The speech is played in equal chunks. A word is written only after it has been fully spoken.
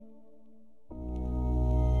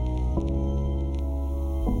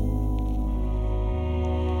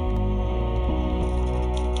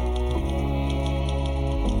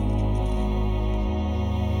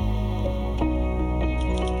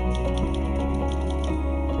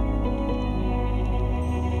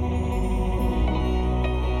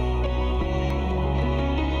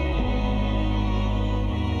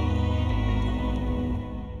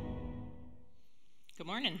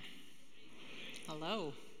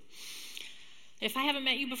hello. If I haven't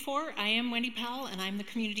met you before, I am Wendy Powell, and I'm the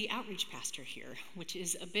community outreach pastor here, which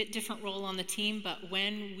is a bit different role on the team, but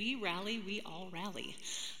when we rally, we all rally.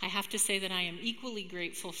 I have to say that I am equally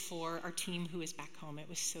grateful for our team who is back home. It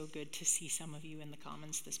was so good to see some of you in the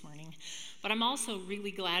Commons this morning. But I'm also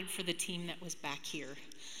really glad for the team that was back here,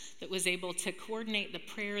 that was able to coordinate the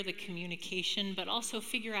prayer, the communication, but also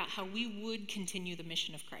figure out how we would continue the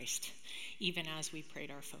mission of Christ, even as we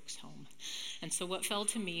prayed our folks home. And so what fell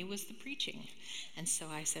to me was the preaching. And so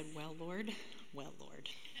I said, well, Lord, well,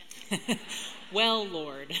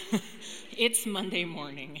 Lord, it's Monday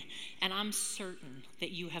morning, and I'm certain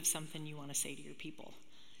that you have something you want to say to your people.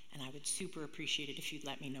 And I would super appreciate it if you'd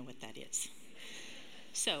let me know what that is.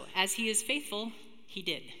 So, as he is faithful, he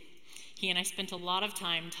did. He and I spent a lot of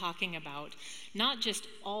time talking about not just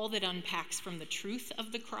all that unpacks from the truth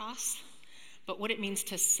of the cross, but what it means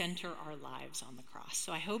to center our lives on the cross.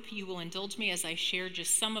 So I hope you will indulge me as I share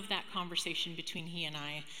just some of that conversation between he and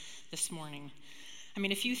I this morning. I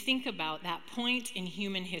mean, if you think about that point in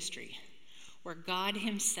human history where God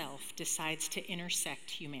himself decides to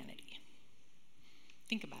intersect humanity,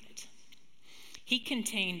 think about it. He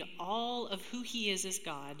contained all of who he is as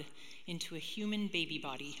God into a human baby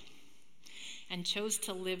body and chose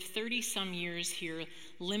to live 30-some years here,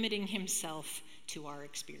 limiting himself to our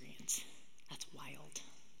experience. That's wild.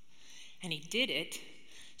 And he did it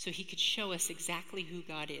so he could show us exactly who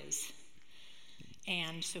God is,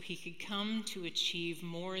 and so he could come to achieve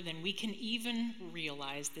more than we can even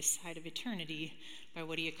realize this side of eternity by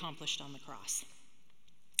what he accomplished on the cross.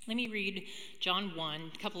 Let me read John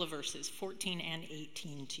 1, a couple of verses, 14 and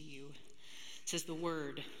 18 to you. It says, the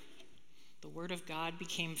Word of God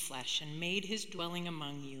became flesh and made his dwelling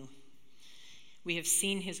among you. We have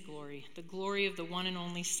seen his glory, the glory of the one and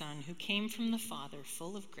only Son who came from the Father,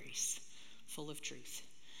 full of grace, full of truth.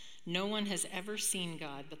 No one has ever seen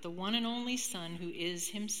God, but the one and only Son who is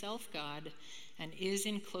himself God and is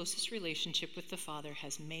in closest relationship with the Father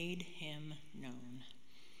has made him known.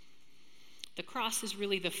 The cross is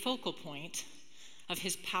really the focal point of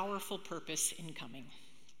his powerful purpose in coming.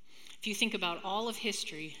 If you think about all of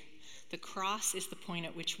history, the cross is the point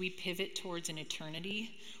at which we pivot towards an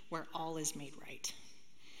eternity where all is made right.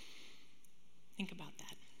 Think about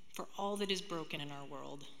that. For all that is broken in our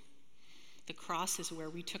world, the cross is where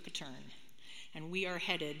we took a turn, and we are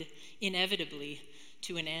headed inevitably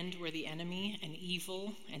to an end where the enemy and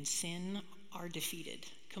evil and sin are defeated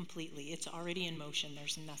completely. It's already in motion.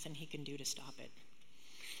 There's nothing he can do to stop it.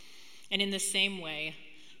 And in the same way,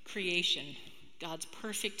 creation, God's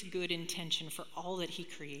perfect good intention for all that he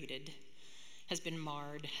created, has been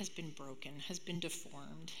marred, has been broken, has been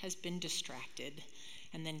deformed, has been distracted,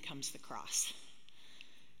 and then comes the cross.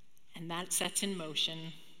 And that sets in motion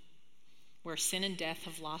where sin and death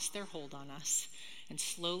have lost their hold on us, and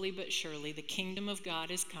slowly but surely the kingdom of God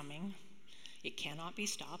is coming. It cannot be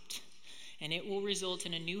stopped, and it will result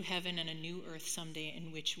in a new heaven and a new earth someday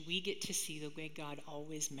in which we get to see the way God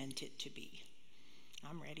always meant it to be.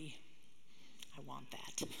 I'm ready. I want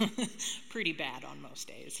that. Pretty bad on most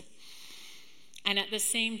days. And at the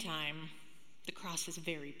same time, the cross is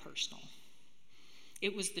very personal.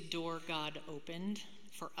 It was the door God opened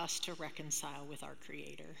for us to reconcile with our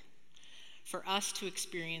Creator, for us to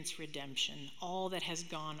experience redemption. All that has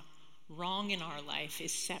gone wrong in our life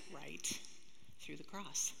is set right through the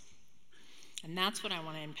cross. And that's what I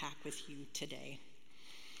want to unpack with you today.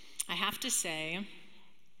 I have to say,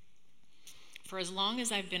 for as long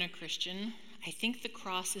as I've been a Christian, I think the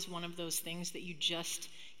cross is one of those things that you just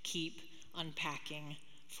keep unpacking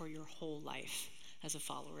for your whole life as a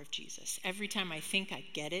follower of Jesus. Every time I think I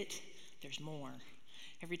get it, there's more.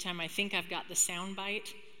 Every time I think I've got the sound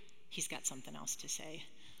bite, he's got something else to say,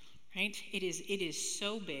 right? It is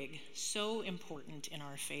so big, so important in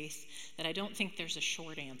our faith that I don't think there's a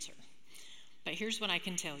short answer. But here's what I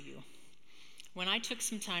can tell you. When I took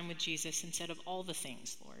some time with Jesus and said, of all the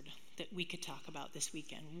things, Lord, that we could talk about this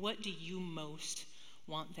weekend, what do you most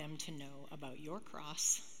want them to know about your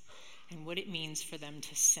cross and what it means for them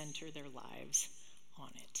to center their lives on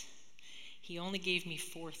it? He only gave me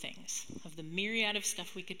 4 things. Of the myriad of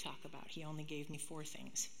stuff we could talk about, he only gave me 4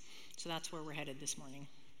 things. So that's where we're headed this morning.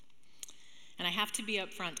 And I have to be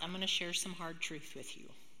upfront. I'm going to share some hard truth with you.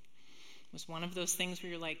 It was one of those things where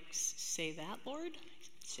you're like, say that, Lord?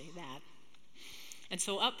 Say that. And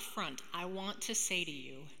so up front, I want to say to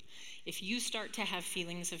you, if you start to have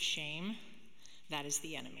feelings of shame, that is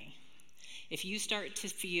the enemy. If you start to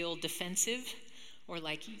feel defensive or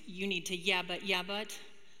like you need to, yeah, but,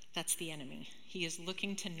 that's the enemy. He is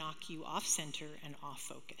looking to knock you off center and off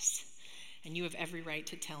focus. And you have every right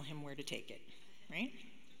to tell him where to take it, right?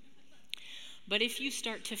 But if you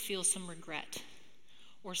start to feel some regret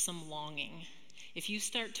or some longing, if you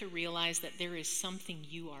start to realize that there is something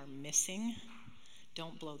you are missing,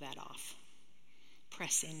 don't blow that off.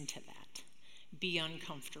 Press into that. Be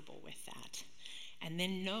uncomfortable with that. And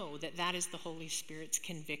then know that that is the Holy Spirit's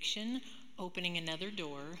conviction, opening another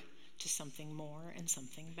door to something more and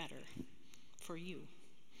something better for you.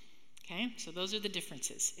 Okay? So those are the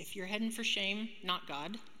differences. If you're heading for shame, not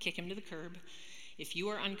God, kick him to the curb. If you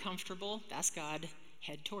are uncomfortable, that's God,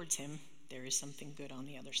 head towards him. There is something good on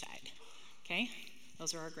the other side. Okay?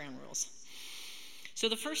 Those are our ground rules. So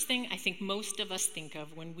the first thing I think most of us think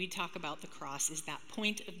of when we talk about the cross is that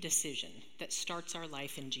point of decision that starts our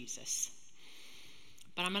life in Jesus.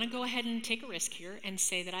 But I'm going to go ahead and take a risk here and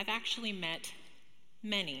say that I've actually met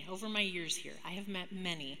many, over my years here, I have met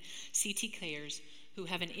many CTKers who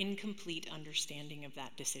have an incomplete understanding of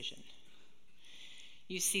that decision.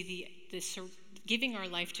 You see, giving our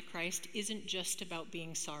life to Christ isn't just about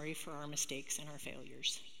being sorry for our mistakes and our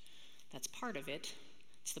failures. That's part of it.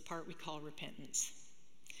 It's the part we call repentance.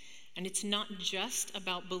 And it's not just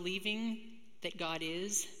about believing that God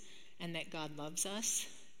is and that God loves us,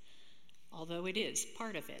 although it is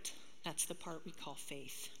part of it. That's the part we call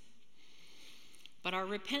faith. But our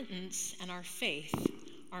repentance and our faith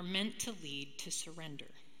are meant to lead to surrender.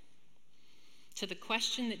 To the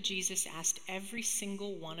question that Jesus asked every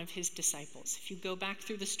single one of his disciples. If you go back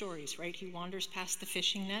through the stories, right, he wanders past the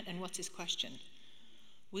fishing net, and what's his question?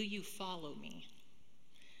 Will you follow me?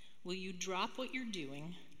 Will you drop what you're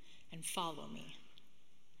doing and follow me?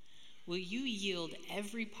 Will you yield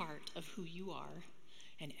every part of who you are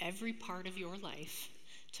and every part of your life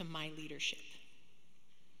to my leadership?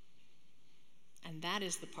 And that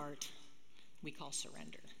is the part we call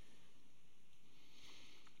surrender.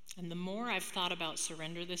 And the more I've thought about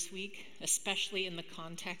surrender this week, especially in the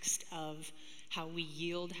context of how we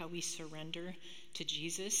yield, how we surrender to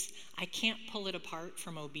Jesus, I can't pull it apart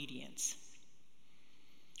from obedience.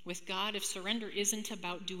 With God, if surrender isn't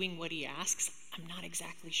about doing what he asks, I'm not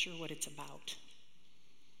exactly sure what it's about.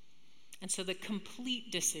 And so the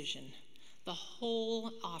complete decision, the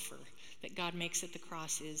whole offer that God makes at the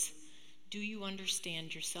cross is, do you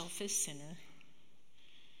understand yourself as sinner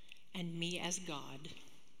and me as God?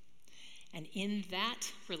 And in that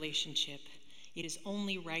relationship, it is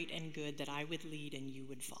only right and good that I would lead and you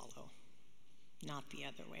would follow, not the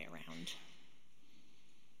other way around.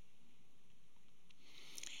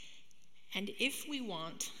 And if we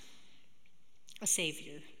want a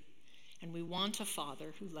Savior, and we want a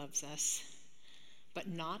Father who loves us, but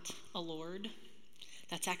not a Lord,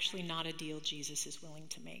 that's actually not a deal Jesus is willing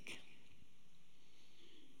to make.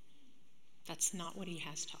 That's not what he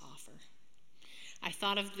has to offer. I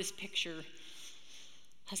thought of this picture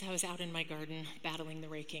as I was out in my garden battling the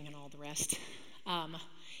raking and all the rest.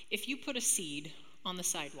 If you put a seed on the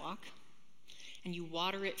sidewalk and you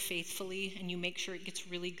water it faithfully and you make sure it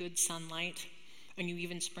gets really good sunlight and you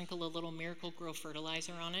even sprinkle a little Miracle-Gro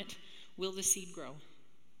fertilizer on it, will the seed grow?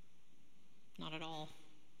 Not at all.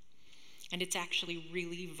 And it's actually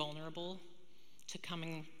really vulnerable to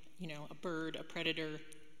coming, a bird, a predator,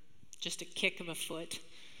 just a kick of a foot,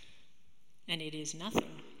 and it is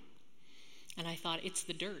nothing. And I thought, it's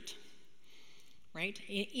the dirt, right?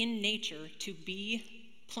 In nature, to be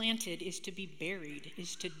planted is to be buried,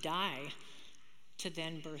 is to die, to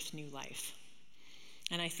then birth new life.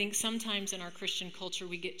 And I think sometimes in our Christian culture,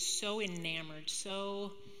 we get so enamored,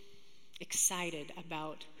 so excited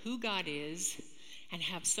about who God is, and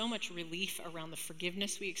have so much relief around the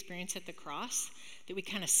forgiveness we experience at the cross that we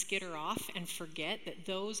kind of skitter off and forget that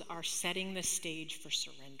those are setting the stage for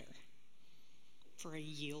surrender, for a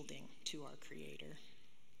yielding to our Creator.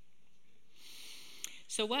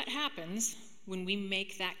 So what happens when we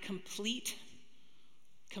make that complete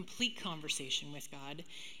conversation with God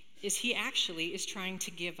is he actually is trying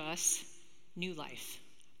to give us new life,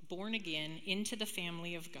 born again into the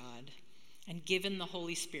family of God, and given the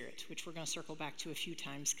Holy Spirit, which we're going to circle back to a few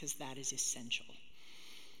times because that is essential.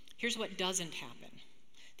 Here's what doesn't happen.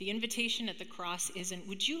 The invitation at the cross isn't,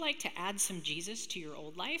 would you like to add some Jesus to your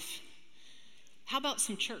old life? How about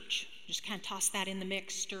some church? Just kind of toss that in the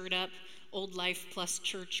mix, stir it up. Old life plus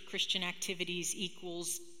church, Christian activities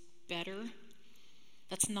equals better.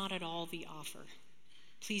 That's not at all the offer.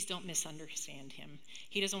 Please don't misunderstand him.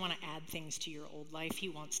 He doesn't want to add things to your old life. He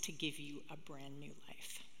wants to give you a brand new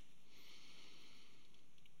life.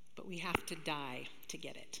 But we have to die to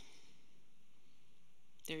get it.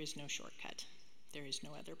 There is no shortcut. There is no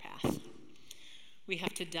other path. We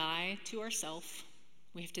have to die to ourselves.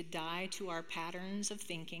 We have to die to our patterns of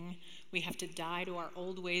thinking. We have to die to our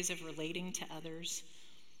old ways of relating to others,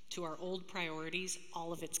 to our old priorities.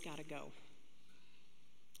 All of it's got to go.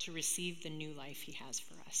 to receive the new life he has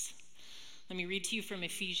for us. Let me read to you from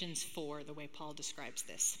Ephesians 4, the way Paul describes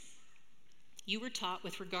this. You were taught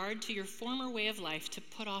with regard to your former way of life to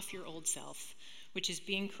put off your old self, which is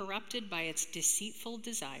being corrupted by its deceitful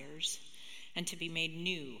desires, and to be made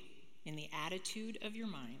new in the attitude of your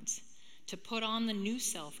minds, to put on the new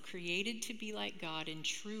self created to be like God in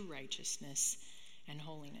true righteousness and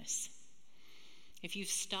holiness. If you've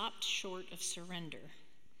stopped short of surrender,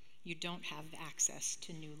 you don't have access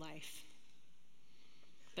to new life.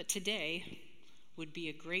 But today would be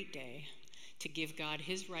a great day to give God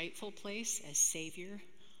his rightful place as Savior,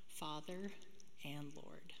 Father, and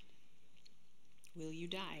Lord. Will you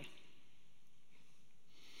die?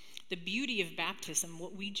 The beauty of baptism,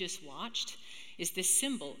 what we just watched, is this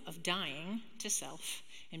symbol of dying to self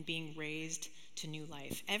and being raised to new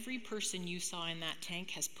life. Every person you saw in that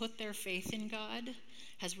tank has put their faith in God,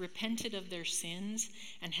 has repented of their sins,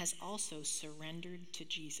 and has also surrendered to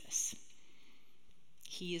Jesus.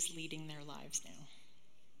 He is leading their lives now.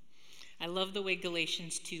 I love the way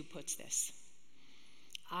Galatians 2 puts this.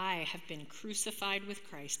 I have been crucified with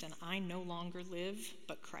Christ, and I no longer live,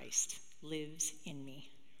 but Christ lives in me.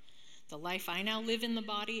 The life I now live in the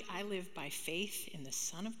body, I live by faith in the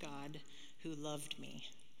Son of God who loved me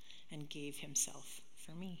and gave himself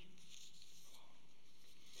for me.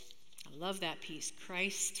 I love that piece,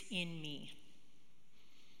 Christ in me.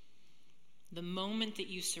 The moment that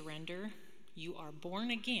you surrender, you are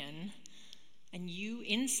born again, and you,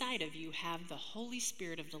 inside of you, have the Holy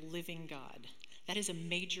Spirit of the living God. That is a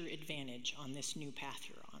major advantage on this new path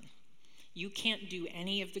you're on. You can't do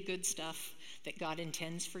any of the good stuff that God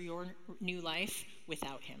intends for your new life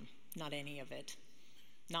without him. Not any of it.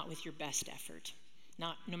 Not with your best effort.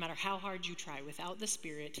 No matter how hard you try. Without the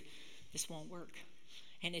Spirit, this won't work.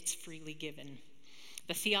 And it's freely given.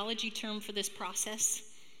 The theology term for this process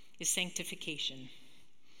is sanctification.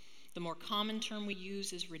 The more common term we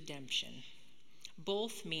use is redemption.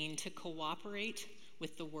 Both mean to cooperate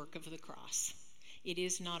with the work of the cross. It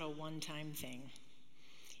is not a one-time thing.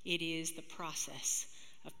 It is the process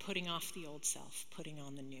of putting off the old self, putting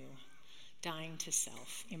on the new, dying to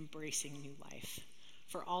self, embracing new life.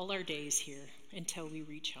 For all our days here, until we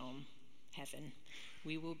reach home, heaven,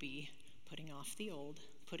 we will be putting off the old,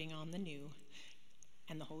 putting on the new,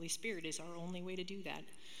 and the Holy Spirit is our only way to do that.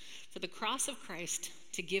 For the cross of Christ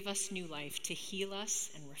to give us new life, to heal us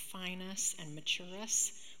and refine us and mature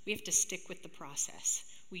us, we have to stick with the process.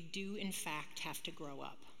 We do, in fact, have to grow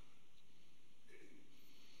up.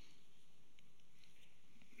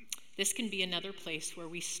 This can be another place where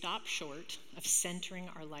we stop short of centering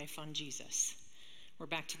our life on Jesus. We're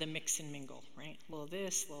back to the mix and mingle, right? A little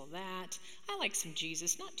this, a little that. I like some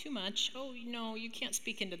Jesus, not too much. Oh, no, you can't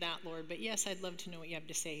speak into that, Lord, but yes, I'd love to know what you have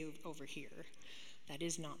to say over here. That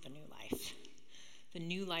is not the new life. The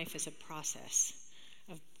new life is a process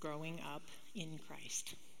of growing up in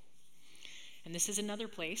Christ. And this is another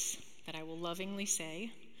place that I will lovingly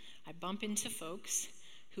say, I bump into folks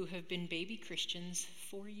who have been baby Christians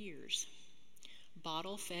for years,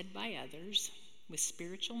 bottle-fed by others with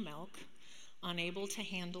spiritual milk, unable to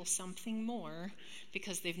handle something more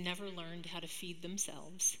because they've never learned how to feed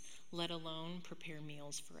themselves, let alone prepare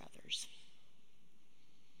meals for others.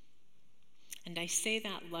 And I say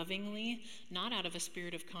that lovingly, not out of a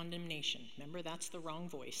spirit of condemnation. Remember, that's the wrong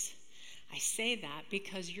voice. I say that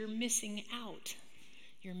because you're missing out.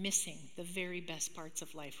 You're missing the very best parts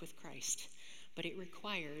of life with Christ. But it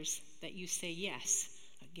requires that you say yes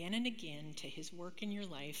again and again to his work in your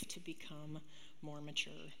life to become more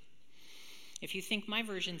mature. If you think my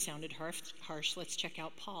version sounded harsh, let's check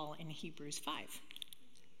out Paul in Hebrews 5.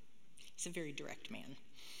 He's a very direct man.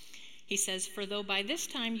 He says, "For though by this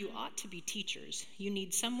time you ought to be teachers, you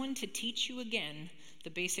need someone to teach you again the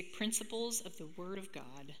basic principles of the Word of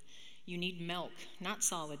God. You need milk, not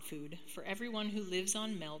solid food, for everyone who lives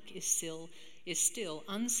on milk is still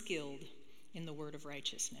unskilled in the word of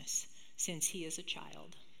righteousness, since he is a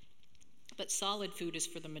child. But solid food is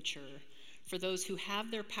for the mature, for those who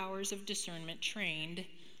have their powers of discernment trained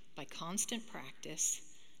by constant practice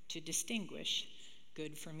to distinguish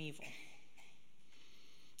good from evil."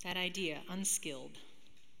 That idea, unskilled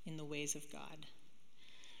in the ways of God.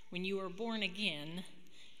 When you are born again,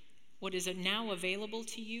 what is now available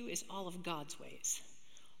to you is all of God's ways,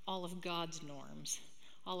 all of God's norms,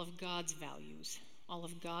 all of God's values, all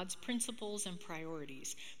of God's principles and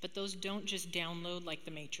priorities. But those don't just download like the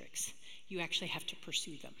Matrix. You actually have to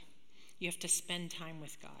pursue them. You have to spend time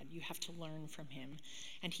with God. You have to learn from him.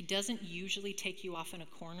 And he doesn't usually take you off in a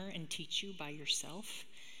corner and teach you by yourself.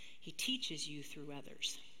 He teaches you through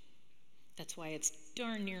others. That's why it's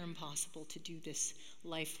darn near impossible to do this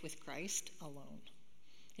life with Christ alone.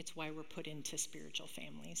 It's why we're put into spiritual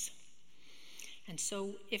families. And so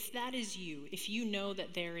if that is you, if you know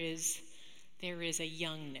that there is a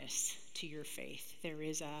youngness to your faith, there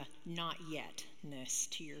is a not yetness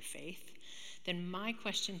to your faith, then my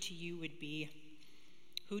question to you would be,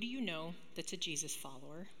 who do you know that's a Jesus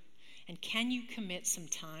follower? And can you commit some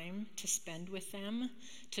time to spend with them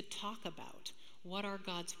to talk about what are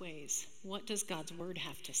God's ways? What does God's word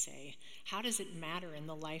have to say? How does it matter in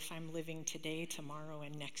the life I'm living today, tomorrow,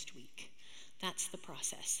 and next week? That's the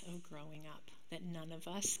process of growing up that none of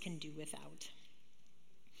us can do without.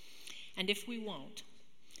 And if we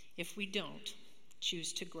don't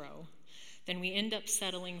choose to grow, then we end up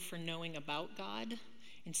settling for knowing about God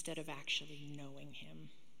instead of actually knowing him.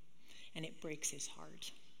 And it breaks his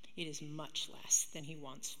heart. It is much less than he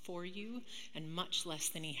wants for you and much less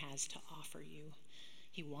than he has to offer you.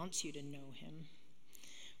 He wants you to know him.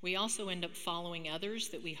 We also end up following others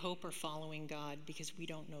that we hope are following God because we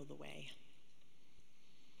don't know the way.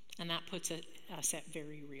 And that puts us at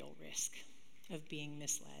very real risk of being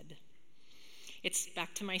misled. It's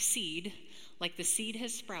back to my seed. Like the seed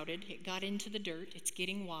has sprouted, it got into the dirt, it's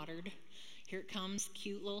getting watered. Here it comes,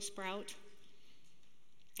 cute little sprout.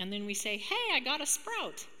 And then we say, hey, I got a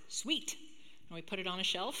sprout. Sweet. And we put it on a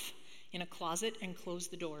shelf in a closet and close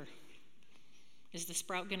the door. Is the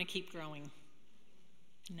sprout going to keep growing?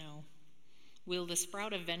 No. Will the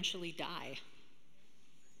sprout eventually die?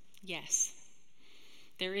 Yes.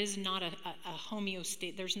 There is not a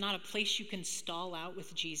homeostasis. There's not a place you can stall out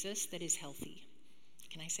with Jesus that is healthy.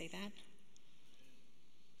 Can I say that?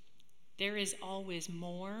 There is always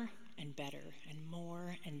more and better and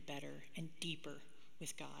more and better and deeper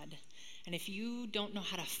with God. And if you don't know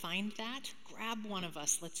how to find that, grab one of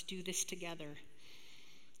us. Let's do this together.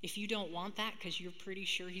 If you don't want that because you're pretty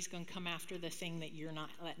sure he's going to come after the thing that you're not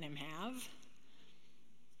letting him have,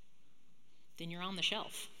 then you're on the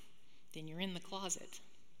shelf. Then you're in the closet.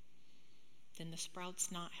 Then the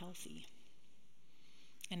sprout's not healthy.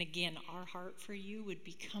 And again, our heart for you would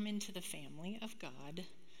be come into the family of God.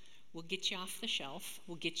 We'll get you off the shelf.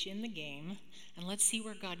 We'll get you in the game. And let's see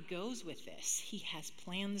where God goes with this. He has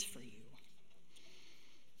plans for you.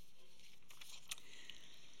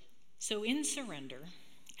 So in surrender,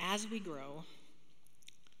 as we grow,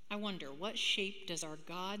 I wonder, what shape does our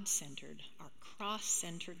God-centered, our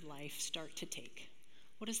cross-centered life start to take?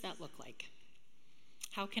 What does that look like?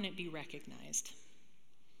 How can it be recognized?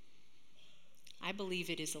 I believe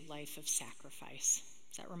it is a life of sacrifice.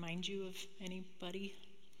 Does that remind you of anybody?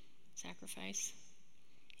 Sacrifice?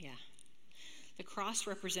 Yeah. The cross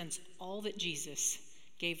represents all that Jesus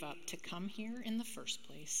gave up to come here in the first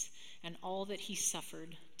place and all that he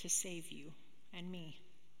suffered to save you and me.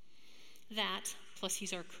 That, plus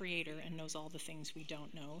he's our creator and knows all the things we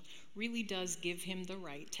don't know, really does give him the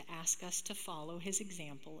right to ask us to follow his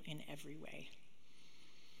example in every way.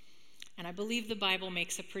 And I believe the Bible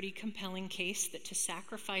makes a pretty compelling case that to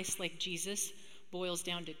sacrifice like Jesus boils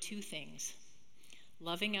down to two things: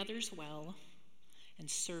 loving others well and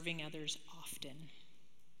serving others often.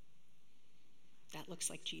 That looks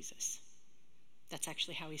like Jesus. That's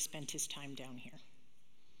actually how he spent his time down here.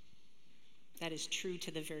 That is true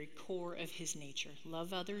to the very core of his nature.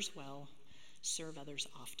 Love others well, serve others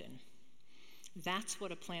often. That's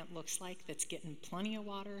what a plant looks like that's getting plenty of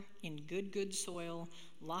water, in good soil,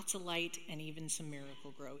 lots of light, and even some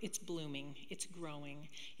miracle grow. It's blooming, it's growing,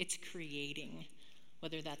 it's creating.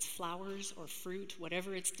 Whether that's flowers or fruit,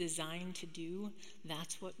 whatever it's designed to do,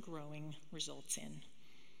 that's what growing results in.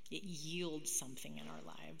 It yields something in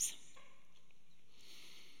our lives.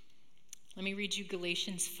 Let me read you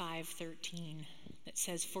Galatians 5:13 that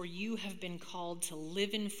says, "For you have been called to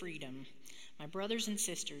live in freedom. My brothers and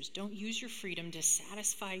sisters, don't use your freedom to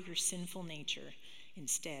satisfy your sinful nature.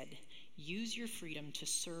 Instead, use your freedom to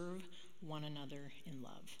serve one another in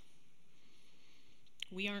love."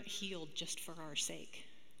 We aren't healed just for our sake.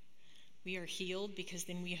 We are healed because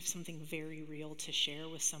then we have something very real to share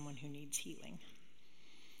with someone who needs healing.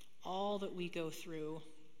 All that we go through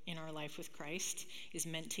in our life with Christ is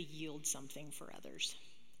meant to yield something for others.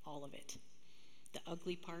 All of it. The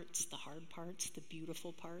ugly parts, the hard parts, the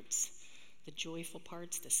beautiful parts, the joyful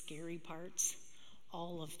parts, the scary parts,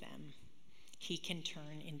 all of them, he can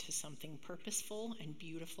turn into something purposeful and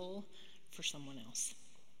beautiful for someone else.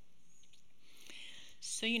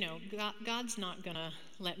 So, God's not going to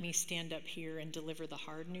let me stand up here and deliver the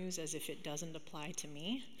hard news as if it doesn't apply to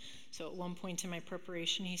me. So at one point in my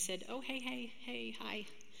preparation, he said, "Oh, hi.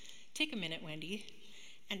 Take a minute, Wendy,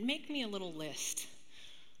 and make me a little list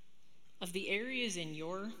of the areas in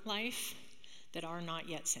your life that are not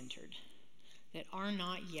yet centered, that are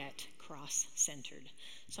not yet cross-centered.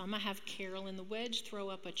 So I'm going to have Carol in the wedge throw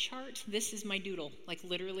up a chart. This is my doodle. Like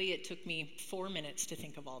literally it took me 4 minutes to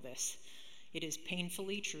think of all this. It is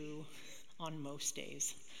painfully true on most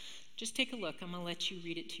days. Just take a look. I'm going to let you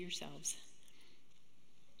read it to yourselves.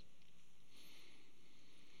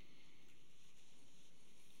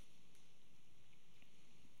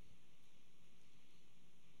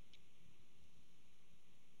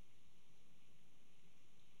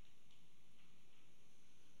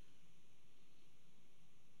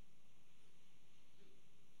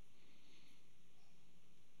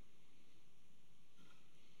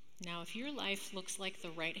 Now, if your life looks like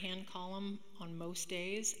the right-hand column on most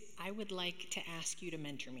days, I would like to ask you to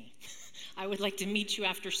mentor me. I would like to meet you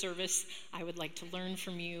after service. I would like to learn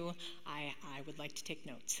from you. I would like to take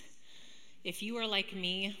notes. If you are like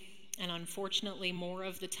me, and unfortunately more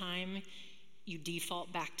of the time you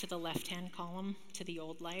default back to the left-hand column, to the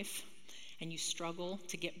old life, and you struggle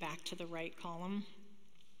to get back to the right column,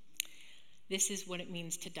 this is what it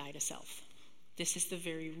means to die to self. This is the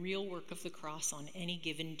very real work of the cross on any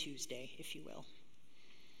given Tuesday, if you will.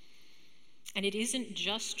 And it isn't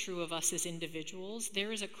just true of us as individuals.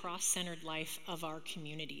 There is a cross-centered life of our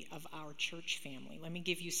community, of our church family. Let me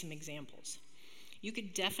give you some examples. You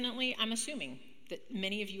could definitely, I'm assuming that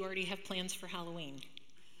many of you already have plans for Halloween.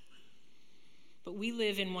 But we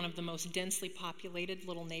live in one of the most densely populated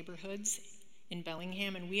little neighborhoods in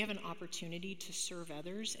Bellingham, and we have an opportunity to serve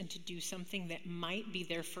others and to do something that might be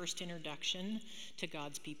their first introduction to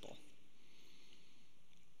God's people.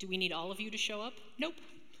 Do we need all of you to show up? Nope.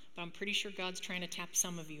 But I'm pretty sure God's trying to tap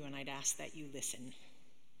some of you, and I'd ask that you listen.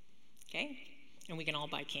 Okay? And we can all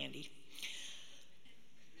buy candy.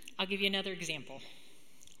 I'll give you another example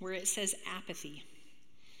where it says apathy.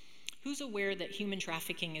 Who's aware that human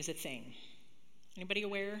trafficking is a thing? Anybody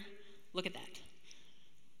aware? Look at that.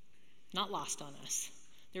 Not lost on us.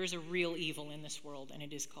 There is a real evil in this world, and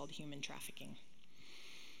it is called human trafficking.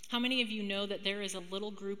 How many of you know that there is a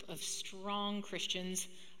little group of strong Christians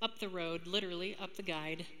up the road, literally up the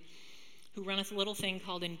guide, who run a little thing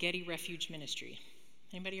called Engedi Refuge Ministry?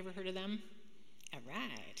 Anybody ever heard of them? All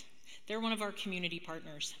right. They're one of our community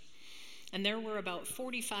partners. And there were about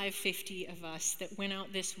 45, 50 of us that went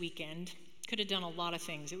out this weekend. Could have done a lot of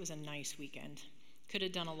things. It was a nice weekend. Could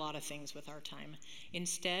have done a lot of things with our time.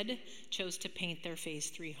 Instead, chose to paint their phase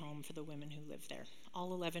 3 home for the women who live there.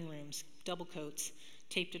 All 11 rooms, double coats,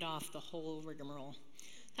 taped it off, the whole rigmarole.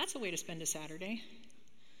 That's a way to spend a Saturday,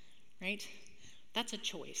 right? That's a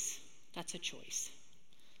choice. That's a choice.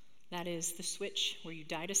 That is the switch where you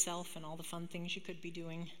die to self and all the fun things you could be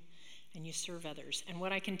doing, and you serve others. And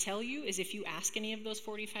what I can tell you is if you ask any of those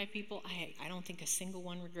 45 people, I don't think a single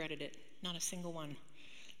one regretted it. Not a single one.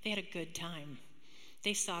 They had a good time.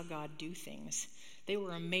 They saw God do things. They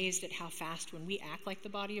were amazed at how fast, when we act like the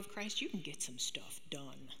body of Christ, you can get some stuff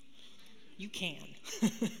done. You can.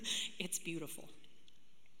 It's beautiful.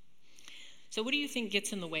 So what do you think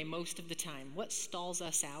gets in the way most of the time? What stalls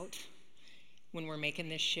us out when we're making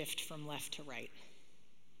this shift from left to right?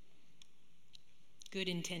 Good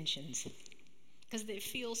intentions, because they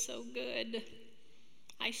feel so good.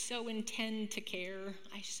 I so intend to care.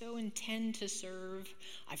 I so intend to serve.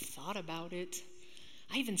 I've thought about it.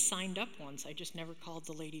 I even signed up once. I just never called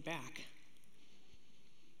the lady back.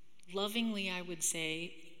 Lovingly, I would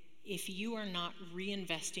say, if you are not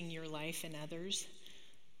reinvesting your life in others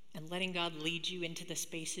and letting God lead you into the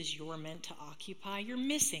spaces you're meant to occupy, you're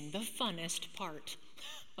missing the funnest part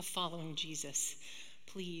of following Jesus.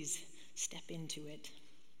 Please step into it.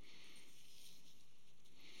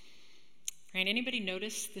 Right, anybody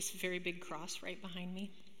notice this very big cross right behind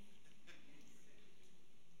me?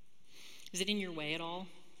 Is it in your way at all?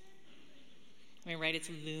 I mean, right, it's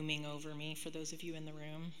looming over me for those of you in the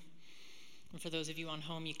room. And for those of you on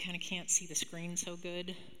home, you kind of can't see the screen so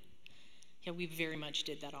good. Yeah, we very much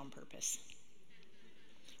did that on purpose.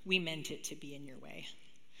 We meant it to be in your way.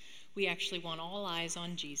 We actually want all eyes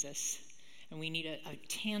on Jesus, and we need a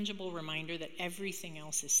tangible reminder that everything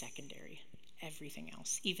else is secondary. Everything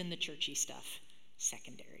else, even the churchy stuff,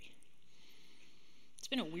 secondary. It's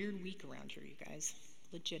been a weird week around here, you guys.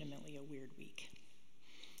 Legitimately a weird week.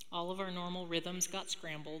 All of our normal rhythms got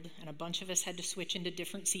scrambled, and a bunch of us had to switch into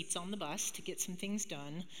different seats on the bus to get some things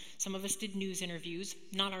done. Some of us did news interviews,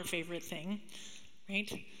 not our favorite thing,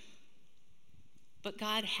 right? But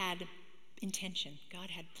God had intention. God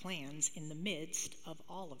had plans in the midst of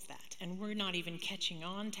all of that, and we're not even catching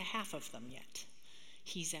on to half of them yet.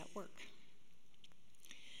 He's at work.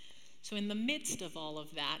 So in the midst of all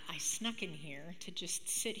of that, I snuck in here to just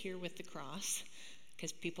sit here with the cross,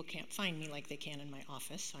 because people can't find me like they can in my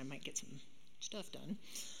office, so I might get some stuff done.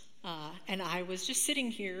 And I was just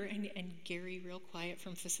sitting here, and Gary, real quiet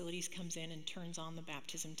from facilities, comes in and turns on the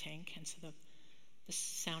baptism tank. And so the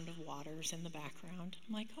sound of water's in the background.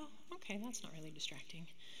 I'm like, oh, okay, that's not really distracting.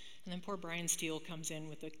 And then poor Brian Steele comes in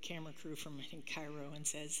with a camera crew from, I think, Cairo and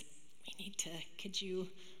says, could you,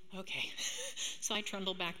 okay. So I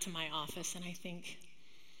trundle back to my office and I think,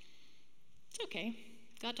 it's okay.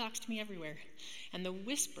 God talks to me everywhere. And the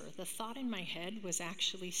whisper, the thought in my head was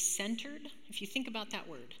actually centered. If you think about that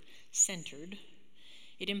word, centered,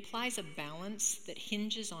 it implies a balance that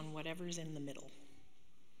hinges on whatever's in the middle.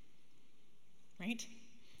 Right?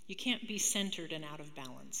 You can't be centered and out of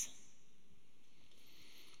balance.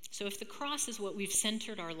 So if the cross is what we've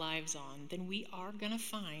centered our lives on, then we are going to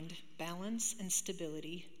find balance and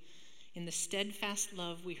stability in the steadfast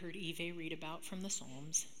love we heard Eve read about from the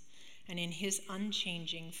Psalms, and in his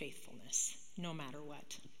unchanging faithfulness, no matter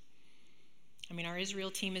what. I mean, our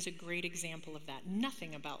Israel team is a great example of that.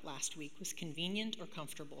 Nothing about last week was convenient or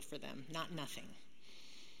comfortable for them, not nothing.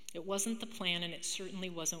 It wasn't the plan, and it certainly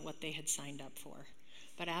wasn't what they had signed up for,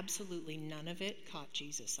 but absolutely none of it caught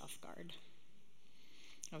Jesus off guard.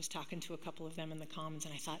 I was talking to a couple of them in the Commons,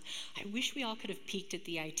 and I thought, I wish we all could have peeked at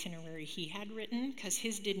the itinerary he had written, because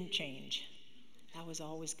his didn't change. That was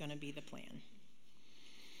always going to be the plan.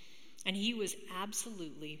 And he was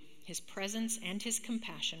absolutely, his presence and his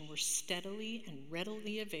compassion were steadily and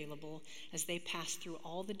readily available as they passed through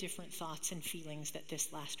all the different thoughts and feelings that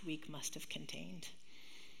this last week must have contained.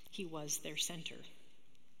 He was their center.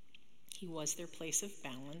 He was their place of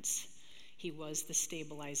balance. He was the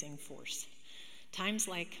stabilizing force. Times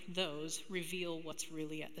like those reveal what's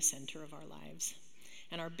really at the center of our lives.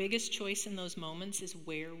 And our biggest choice in those moments is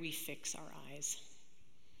where we fix our eyes.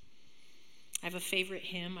 I have a favorite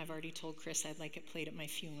hymn. I've already told Chris I'd like it played at my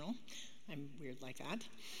funeral. I'm weird like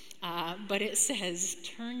that. But it says,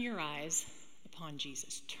 turn your eyes upon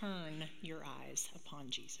Jesus. Turn your eyes upon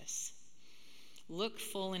Jesus. Look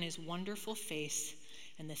full in his wonderful face,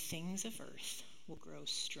 and the things of earth will grow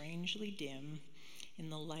strangely dim in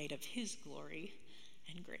the light of his glory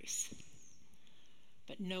and grace.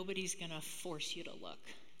 But nobody's going to force you to look.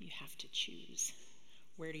 You have to choose.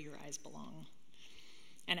 Where do your eyes belong?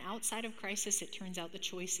 And outside of crisis, it turns out the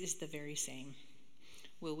choice is the very same.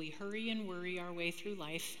 Will we hurry and worry our way through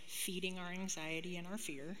life, feeding our anxiety and our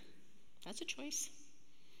fear? That's a choice.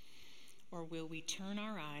 Or will we turn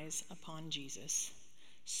our eyes upon Jesus,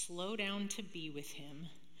 slow down to be with him,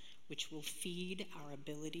 which will feed our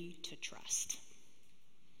ability to trust?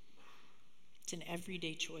 It's an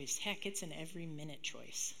everyday choice. Heck, it's an every minute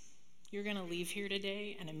choice. You're going to leave here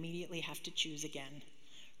today and immediately have to choose again.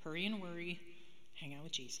 Hurry and worry, hang out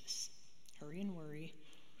with Jesus. Hurry and worry,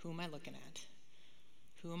 who am I looking at?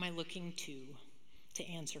 Who am I looking to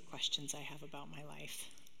answer questions I have about my life?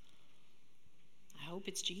 I hope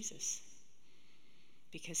it's Jesus,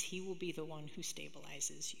 because he will be the one who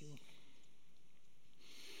stabilizes you.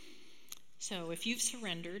 So if you've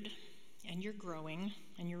surrendered and you're growing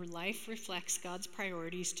and your life reflects God's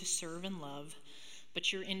priorities to serve and love,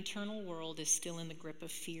 but your internal world is still in the grip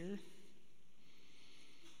of fear,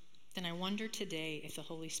 then I wonder today if the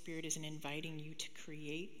Holy Spirit isn't inviting you to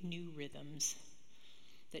create new rhythms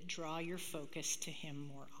that draw your focus to him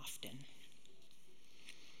more often.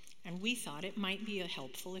 And we thought it might be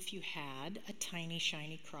helpful if you had a tiny,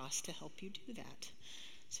 shiny cross to help you do that.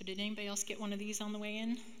 So did anybody else get one of these on the way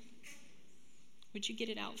in? Would you get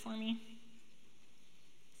it out for me?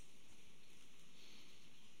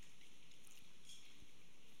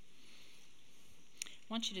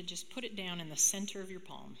 I want you to just put it down in the center of your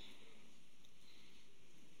palm.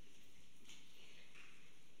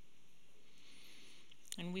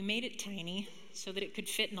 And we made it tiny so that it could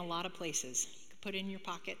fit in a lot of places. You could put it in your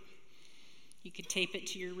pocket. You could tape it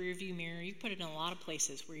to your rearview mirror. You could put it in a lot of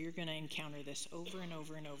places where you're going to encounter this over and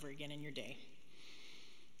over and over again in your day.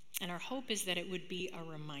 And our hope is that it would be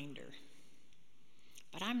a reminder.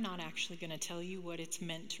 But I'm not actually going to tell you what it's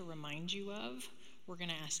meant to remind you of. We're going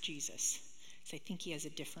to ask Jesus, because I think he has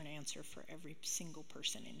a different answer for every single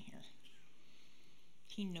person in here.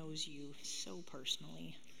 He knows you so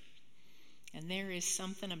personally. And there is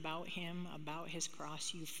something about him, about his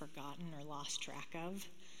cross you've forgotten or lost track of,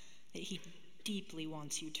 that he deeply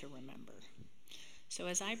wants you to remember. So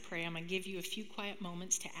as I pray, I'm going to give you a few quiet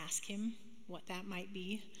moments to ask him what that might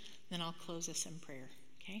be. Then I'll close us in prayer,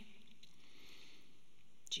 okay?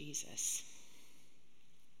 Jesus.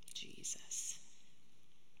 Jesus.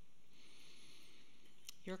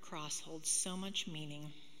 Your cross holds so much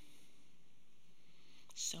meaning,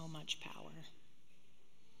 so much power.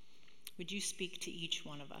 Would you speak to each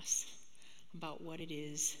one of us about what it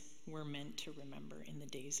is we're meant to remember in the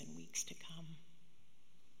days and weeks to come?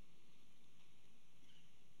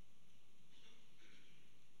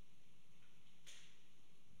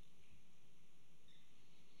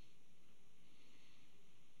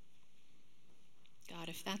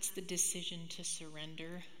 if that's the decision to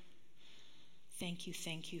surrender, thank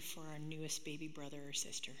you for our newest baby brother or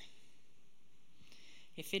sister.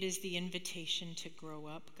 If it is the invitation to grow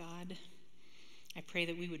up, God, I pray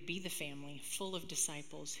that we would be the family full of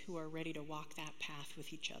disciples who are ready to walk that path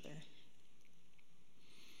with each other.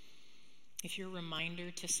 If your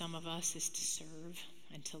reminder to some of us is to serve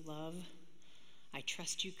and to love, I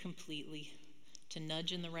trust you completely to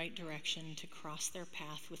nudge in the right direction, to cross their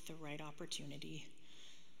path with the right opportunity,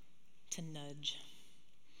 to nudge.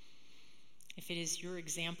 If it is your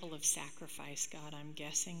example of sacrifice, God, I'm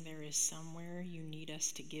guessing there is somewhere you need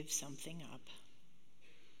us to give something up.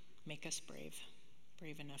 Make us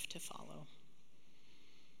brave enough to follow.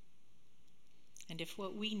 And if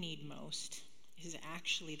what we need most is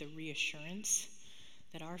actually the reassurance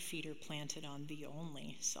that our feet are planted on the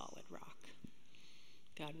only solid rock,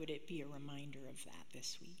 God, would it be a reminder of that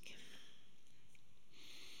this week?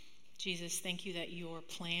 Jesus, thank you that your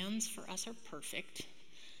plans for us are perfect,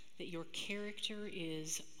 that your character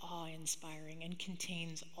is awe-inspiring and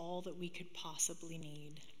contains all that we could possibly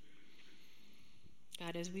need.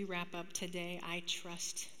 God, as we wrap up today, I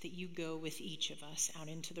trust that you go with each of us out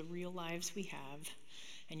into the real lives we have,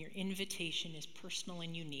 and your invitation is personal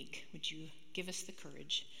and unique. Would you give us the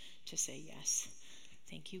courage to say yes?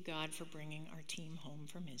 Thank you, God, for bringing our team home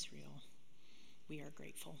from Israel. We are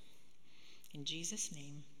grateful. In Jesus'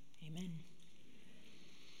 name, amen.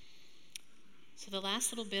 So the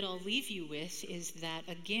last little bit I'll leave you with is that,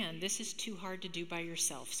 again, this is too hard to do by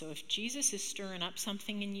yourself. So if Jesus is stirring up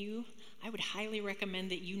something in you, I would highly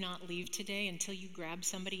recommend that you not leave today until you grab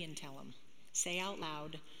somebody and tell them. Say out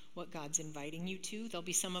loud what God's inviting you to. There'll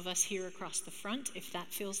be some of us here across the front if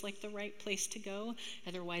that feels like the right place to go.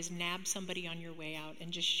 Otherwise, nab somebody on your way out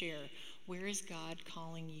and just share, where is God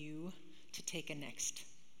calling you to take a next,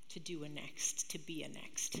 to do a next, to be a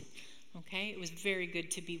next? Okay, it was very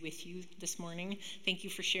good to be with you this morning. Thank you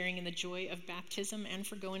for sharing in the joy of baptism and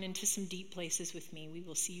for going into some deep places with me. We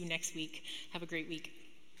will see you next week. Have a great week.